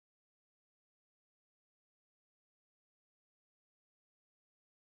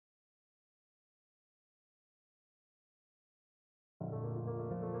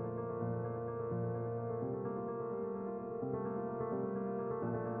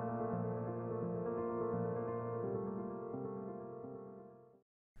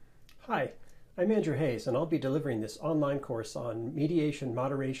Hi, I'm Andrew Hayes, and I'll be delivering this online course on mediation,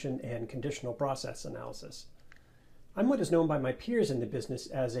 moderation, and conditional process analysis. I'm what is known by my peers in the business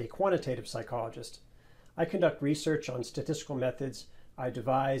as a quantitative psychologist. I conduct research on statistical methods. I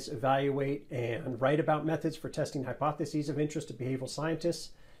devise, evaluate, and write about methods for testing hypotheses of interest to behavioral scientists,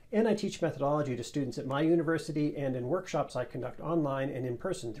 and I teach methodology to students at my university and in workshops I conduct online and in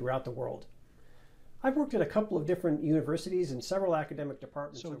person throughout the world. I've worked at a couple of different universities and several academic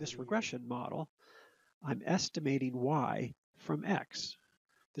departments. So this regression model, I'm estimating y from x.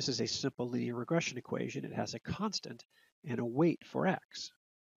 This is a simple linear regression equation. It has a constant and a weight for x.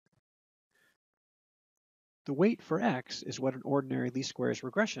 The weight for x is what an ordinary least squares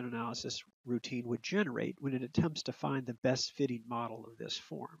regression analysis routine would generate when it attempts to find the best fitting model of this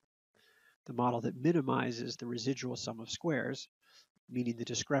form. The model that minimizes the residual sum of squares, meaning the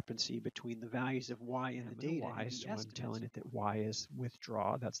discrepancy between the values of y in the data. Y, so I'm telling it that y is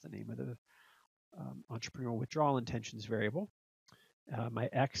withdraw. That's the name of the entrepreneurial withdrawal intentions variable. My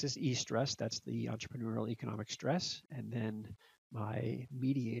x is e-stress. That's the entrepreneurial economic stress. And then my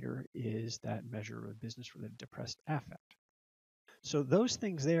mediator is that measure of business-related depressed affect. So those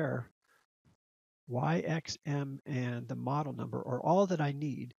things there, y, x, m, and the model number are all that I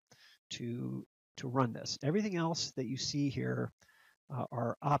need to run this. Everything else that you see here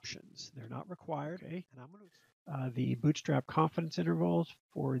are options. They're not required. Okay. And I'm going to the bootstrap confidence intervals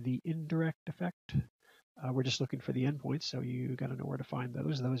for the indirect effect. We're just looking for the endpoints, so you got to know where to find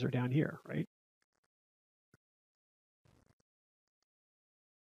those. Those are down here, right?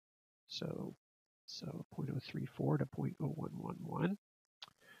 So 0.034 to 0.0111.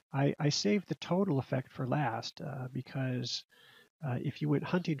 I saved the total effect for last because if you went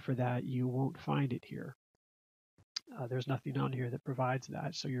hunting for that, you won't find it here. There's nothing on here that provides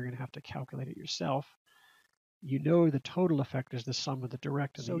that, so you're going to have to calculate it yourself. You know the total effect is the sum of the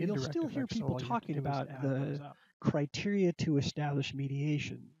direct and the indirect effect. So you'll still hear people talking about the criteria to establish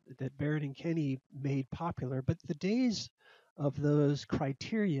mediation that Barrett and Kenny made popular, but the days of those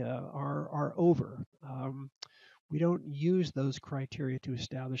criteria are over. We don't use those criteria to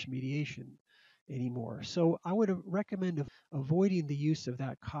establish mediation anymore. So I would recommend avoiding the use of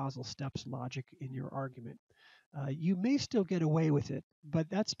that causal steps logic in your argument. You may still get away with it, but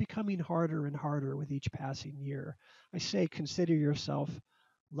that's becoming harder and harder with each passing year. I say consider yourself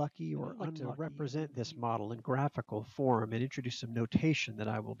lucky or unlucky. To represent this model in graphical form and introduce some notation that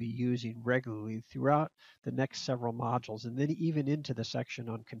I will be using regularly throughout the next several modules, and then even into the section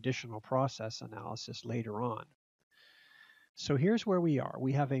on conditional process analysis later on. So here's where we are.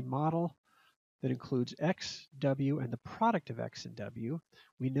 We have a model that includes x, w, and the product of x and w.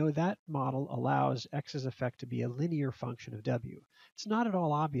 We know that model allows x's effect to be a linear function of w. It's not at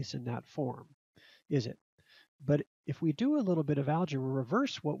all obvious in that form, is it? But if we do a little bit of algebra,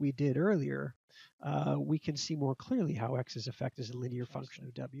 reverse what we did earlier, we can see more clearly how x's effect is a linear function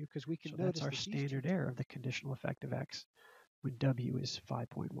of w, because we can notice our standard error of the conditional effect of x when w is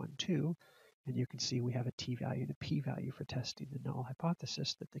 5.12. And you can see we have a t-value and a p-value for testing the null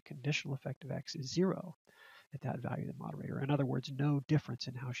hypothesis that the conditional effect of x is 0 at that value of the moderator. In other words, no difference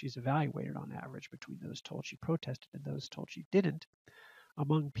in how she's evaluated on average between those told she protested and those told she didn't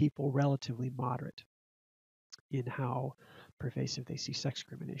among people relatively moderate in how pervasive they see sex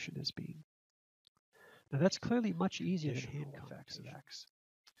discrimination as being. Now that's clearly much easier than handcuff effects of x.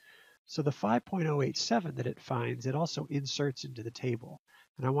 So the 5.087 that it finds, it also inserts into the table.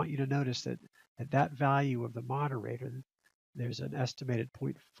 And I want you to notice that at that value of the moderator, there's an estimated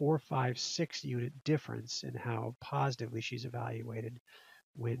 0.456 unit difference in how positively she's evaluated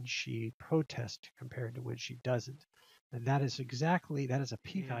when she protests compared to when she doesn't. And that is a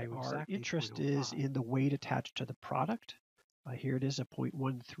p-value. Our interest is in the weight attached to the product. Here it is, a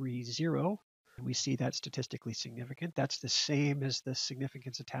 0.130. We see that statistically significant. That's the same as the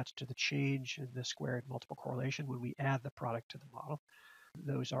significance attached to the change in the squared multiple correlation when we add the product to the model.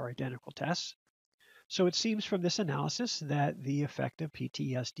 Those are identical tests. So it seems from this analysis that the effect of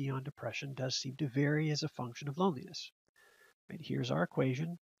PTSD on depression does seem to vary as a function of loneliness. Right, here's our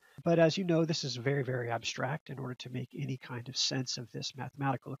equation. But as you know, this is very, very abstract. In order to make any kind of sense of this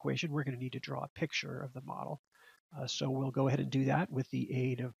mathematical equation, we're going to need to draw a picture of the model. So we'll go ahead and do that with the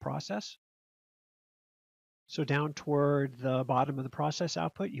aid of process. So down toward the bottom of the process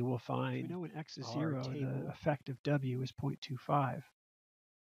output, you will find, we know when x is 0, the effect of w is 0.25.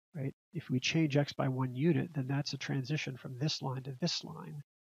 Right? If we change x by 1 unit, then that's a transition from this line to this line.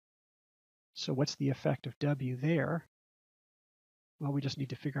 So what's the effect of w there? Well, we just need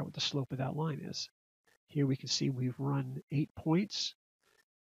to figure out what the slope of that line is. Here we can see we've run 8 points.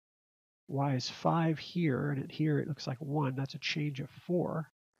 Y is 5 here, and here it looks like 1. That's a change of 4.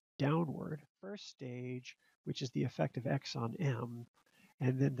 downward. First stage, which is the effect of x on m,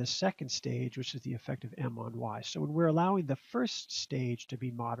 and then the second stage, which is the effect of m on y. So when we're allowing the first stage to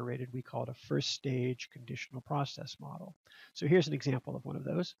be moderated, we call it a first stage conditional process model. So here's an example of one of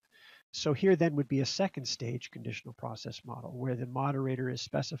those. So here then would be a second stage conditional process model where the moderator is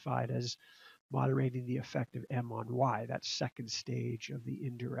specified as moderating the effect of m on y, that second stage of the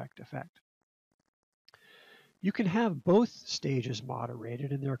indirect effect. You can have both stages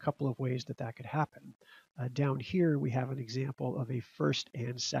moderated, and there are a couple of ways that that could happen. Down here, we have an example of a first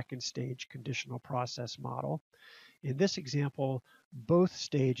and second stage conditional process model. In this example, both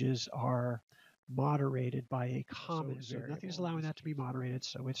stages are moderated by a common variable. So nothing's allowing that to be moderated,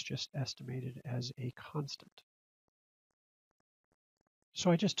 so it's just estimated as a constant.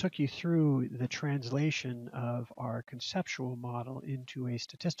 So I just took you through the translation of our conceptual model into a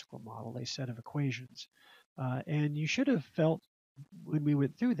statistical model, a set of equations. And you should have felt when we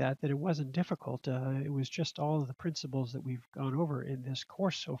went through that it wasn't difficult. It was just all of the principles that we've gone over in this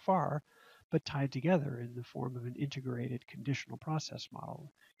course so far, but tied together in the form of an integrated conditional process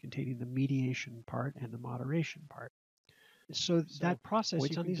model containing the mediation part and the moderation part. So that process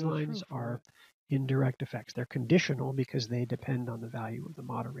points on these lines are indirect effects. They're conditional because they depend on the value of the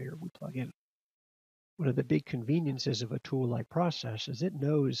moderator we plug in. One of the big conveniences of a tool like process is it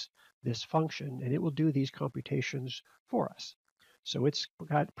knows this function and it will do these computations for us. So it's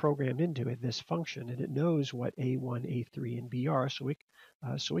got programmed into it this function, and it knows what A1, A3, and B are, so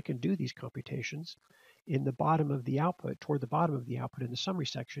it can do these computations. In the bottom of the output, toward the bottom of the output in the summary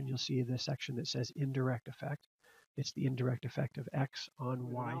section, you'll see the section that says indirect effect. It's the indirect effect of x on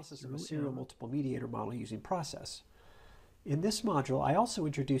y. Analysis of a serial multiple mediator model using process. In this module, I also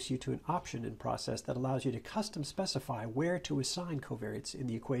introduce you to an option in process that allows you to custom specify where to assign covariates in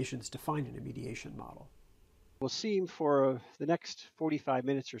the equations defined in a mediation model. We'll see for the next 45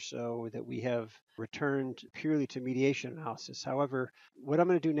 minutes or so that we have returned purely to mediation analysis. However, what I'm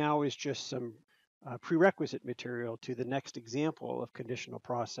going to do now is just some prerequisite material to the next example of conditional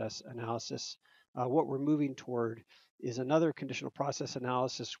process analysis. What we're moving toward is another conditional process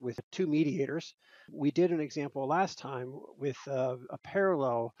analysis with two mediators. We did an example last time with a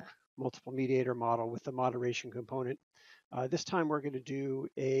parallel multiple mediator model with the moderation component. This time we're going to do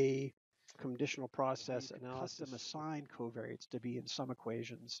a conditional process analysis, custom assign covariates to be in some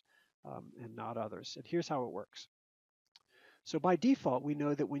equations and not others. And here's how it works. So by default, we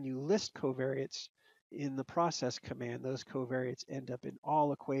know that when you list covariates in the process command, those covariates end up in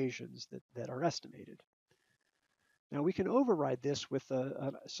all equations that are estimated. Now we can override this with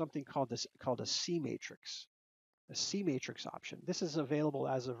something called a C matrix. A C matrix option. This is available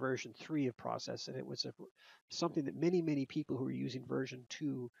as a version 3 of process, and it was something that many people who were using version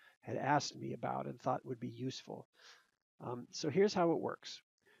 2 had asked me about and thought would be useful. So here's how it works.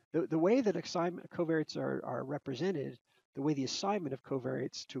 The way that covariates are represented, the way the assignment of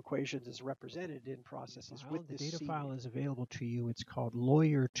covariates to equations is represented in process is with this data file is available to you. It's called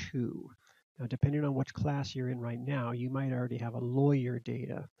lawyer 2. Now, depending on which class you're in right now, you might already have a lawyer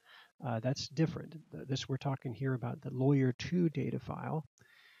data. That's different. This we're talking here about the lawyer 2 data file.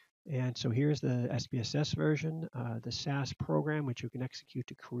 And so here's the SPSS version, the SAS program, which you can execute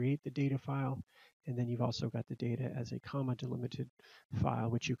to create the data file. And then you've also got the data as a comma delimited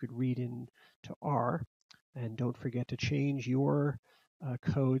file, which you could read into R. And don't forget to change your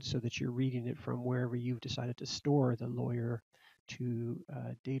code so that you're reading it from wherever you've decided to store the lawyer 2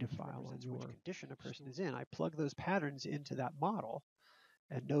 data file on which condition a person is in. I plug those patterns into that model.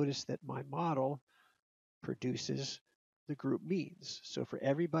 And notice that my model produces the group means. So for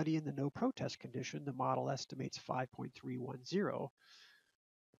everybody in the no protest condition, the model estimates 5.310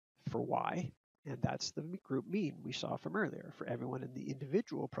 for Y, and that's the group mean we saw from earlier. For everyone in the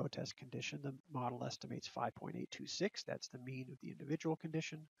individual protest condition, the model estimates 5.826. That's the mean of the individual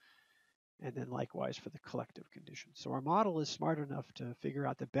condition. And then likewise for the collective condition. So our model is smart enough to figure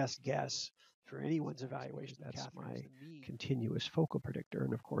out the best guess for anyone's evaluation. That's my continuous focal predictor.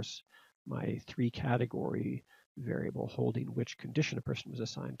 And of course, my 3-category variable holding which condition a person was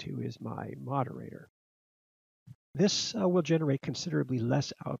assigned to is my moderator. This will generate considerably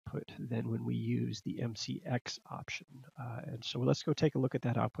less output than when we use the MCX option. And so let's go take a look at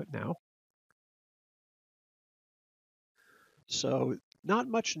that output now. So not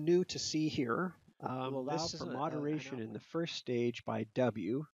much new to see here. This is for moderation in the first stage by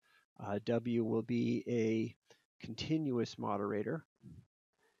W. W will be a continuous moderator.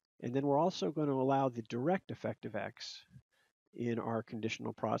 And then we're also going to allow the direct effect of X in our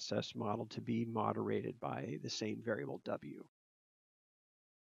conditional process model to be moderated by the same variable W.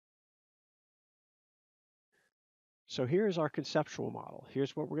 So here's our conceptual model.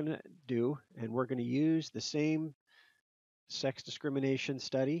 Here's what we're going to do, and we're going to use the same sex discrimination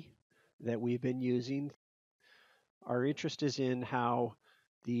study that we've been using. Our interest is in how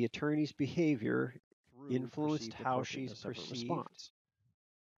the attorney's behavior influenced how she's perceived.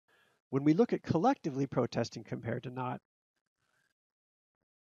 When we look at collectively protesting compared to not,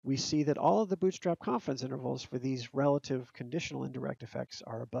 we see that all of the bootstrap confidence intervals for these relative conditional indirect effects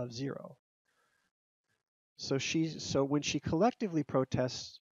are above 0. So when she collectively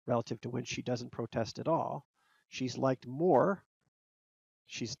protests relative to when she doesn't protest at all, she's liked more.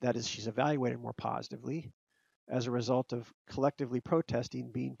 She's evaluated more positively as a result of collectively protesting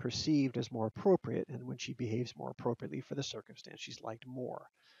being perceived as more appropriate, and when she behaves more appropriately for the circumstance, she's liked more.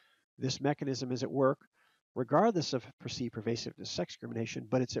 This mechanism is at work regardless of perceived pervasiveness of sex discrimination,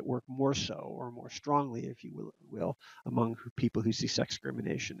 but it's at work more so, or more strongly, if you will, among people who see sex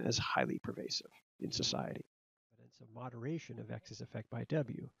discrimination as highly pervasive in society. Evidence of moderation of X's effect by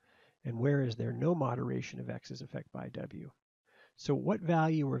W. And where is there no moderation of X's effect by W? So what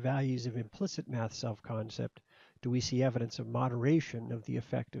value or values of implicit math self-concept do we see evidence of moderation of the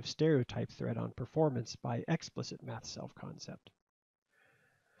effect of stereotype threat on performance by explicit math self-concept?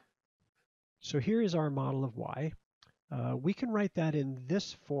 So here is our model of Y. We can write that in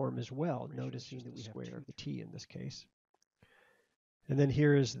this form as well, noticing that we have square of the t in this case. And then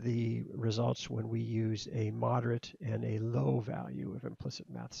here is the results when we use a moderate and a low value of implicit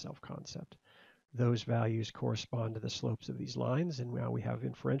math self-concept. Those values correspond to the slopes of these lines, and now we have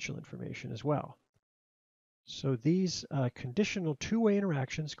inferential information as well. So these conditional two-way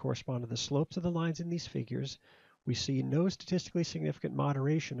interactions correspond to the slopes of the lines in these figures. We see no statistically significant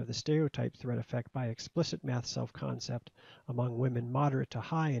moderation of the stereotype threat effect by explicit math self-concept among women moderate to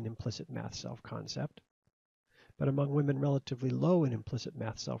high in implicit math self-concept. But among women relatively low in implicit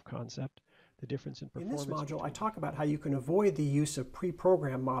math self-concept, the difference in performance... In this module, I talk about how you can avoid the use of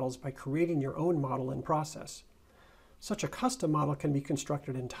pre-programmed models by creating your own model in process. Such a custom model can be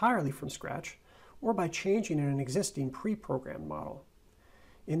constructed entirely from scratch, or by changing an existing pre-programmed model.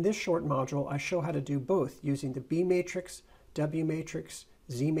 In this short module, I show how to do both using the B matrix, W matrix,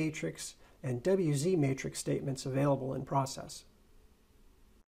 Z matrix, and WZ matrix statements available in process.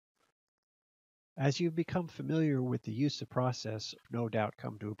 As you become familiar with the use of process, no doubt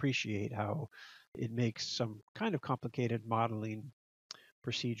come to appreciate how it makes some kind of complicated modeling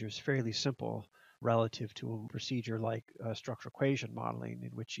procedures fairly simple relative to a procedure like structural equation modeling, in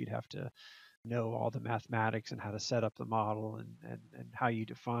which you'd have to know all the mathematics and how to set up the model and how you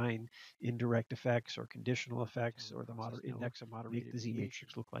define indirect effects or conditional effects or the index of moderation. Make the Z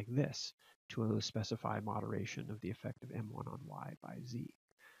matrix look like this to specify moderation of the effect of M1 on Y by Z.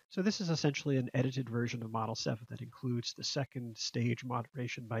 So this is essentially an edited version of Model 7 that includes the second stage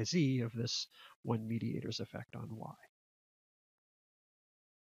moderation by Z of this one mediator's effect on Y.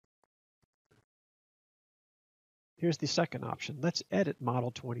 Here's the second option. Let's edit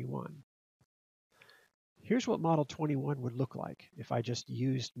Model 21. Here's what Model 21 would look like if I just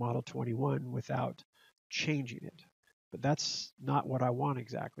used Model 21 without changing it. But that's not what I want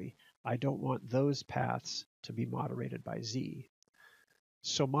exactly. I don't want those paths to be moderated by Z.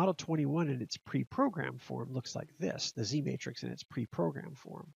 So Model 21 in its pre-programmed form looks like this, the Z matrix in its pre-programmed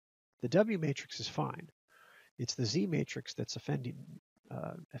form. The W matrix is fine. It's the Z matrix that's offending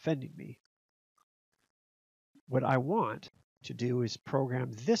me. What I want to do is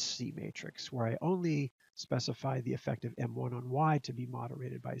program this Z matrix where I only specify the effect of M1 on Y to be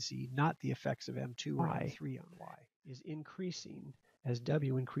moderated by Z, not the effects of M2 or M3 on Y, is increasing as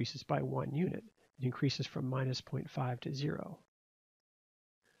W increases by 1 unit. It increases from minus 0.5 to 0.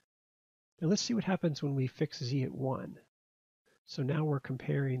 Now let's see what happens when we fix Z at 1. So now we're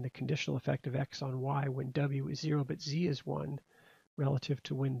comparing the conditional effect of X on Y when W is 0 but Z is 1 relative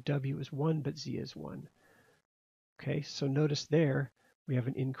to when W is 1 but Z is 1. Okay, so notice there we have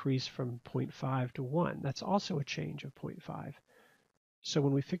an increase from 0.5 to 1. That's also a change of 0.5. So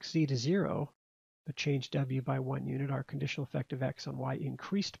when we fix Z to 0, but change W by 1 unit, our conditional effect of X on Y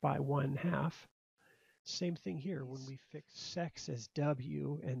increased by 1/2. Same thing here when we fix sex as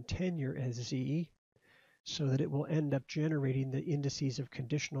W and tenure as Z, so that it will end up generating the indices of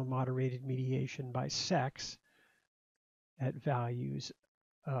conditional moderated mediation by sex at values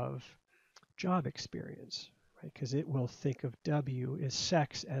of job experience. Because it will think of W as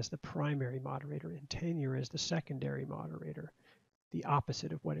sex as the primary moderator and tenure as the secondary moderator, the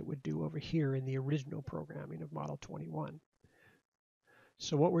opposite of what it would do over here in the original programming of Model 21.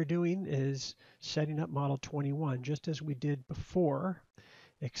 So what we're doing is setting up Model 21 just as we did before,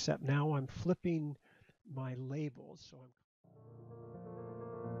 except now I'm flipping my labels. So I'm